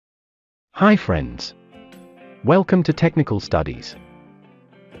Hi friends. Welcome to Technical Studies.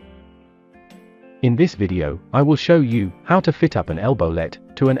 In this video, I will show you how to fit up an elbowlet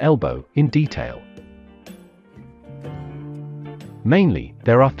to an elbow in detail. Mainly,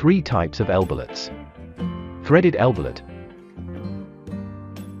 there are three types of elbowlets: threaded elbowlet,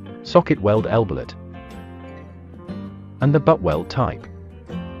 socket weld elbowlet, and the butt weld type.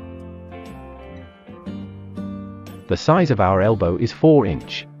 The size of our elbow is 4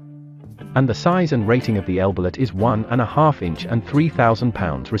 inch. And the size and rating of the elbowlet is 1.5 inch and 3,000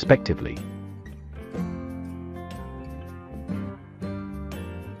 pounds respectively.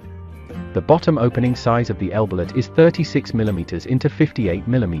 The bottom opening size of the elbowlet is 36 mm into 58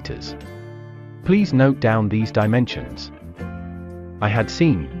 mm. Please note down these dimensions. I had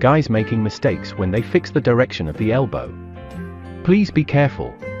seen guys making mistakes when they fix the direction of the elbow. Please be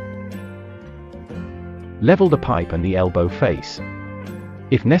careful. Level the pipe and the elbow face.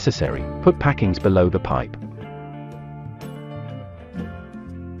 If necessary, put packings below the pipe.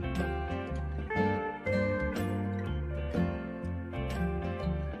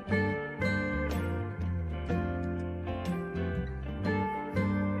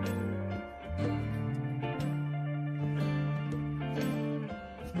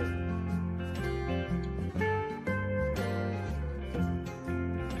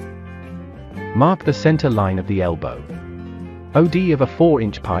 Mark the center line of the elbow. OD of a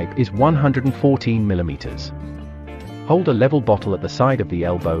 4-inch pipe is 114 mm. Hold a level bottle at the side of the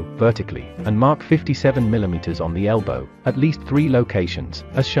elbow, vertically, and mark 57 mm on the elbow, at least 3 locations,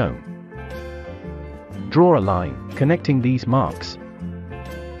 as shown. Draw a line, connecting these marks.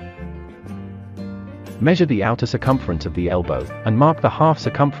 Measure the outer circumference of the elbow, and mark the half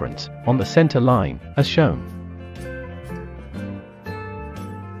circumference, on the center line, as shown.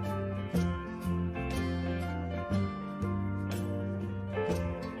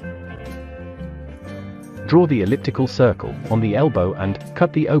 Draw the elliptical circle on the elbow and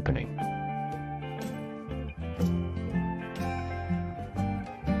cut the opening.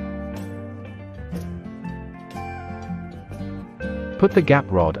 Put the gap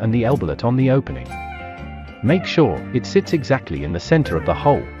rod and the elbowlet on the opening. Make sure it sits exactly in the center of the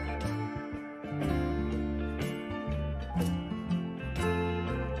hole.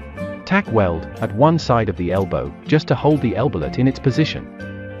 Tack weld at one side of the elbow just to hold the elbowlet in its position.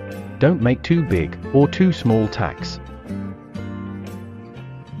 Don't make too big or too small tacks.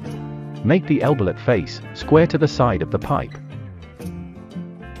 Make the elbowlet face square to the side of the pipe.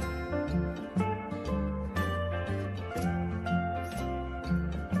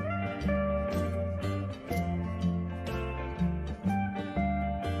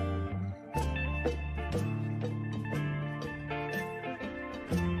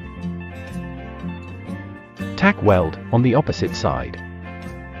 Tack weld on the opposite side.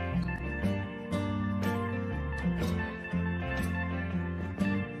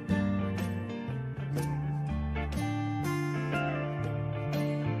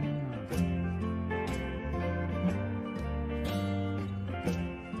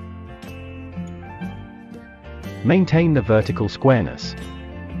 Maintain the vertical squareness.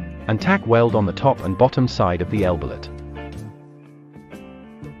 And tack weld on the top and bottom side of the elbowlet.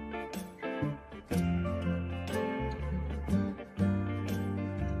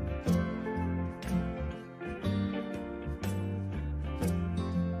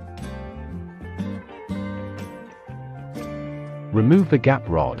 Remove the gap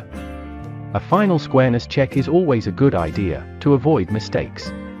rod. A final squareness check is always a good idea, to avoid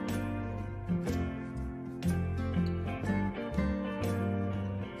mistakes.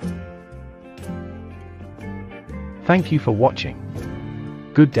 Thank you for watching.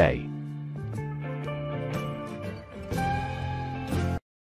 Good day.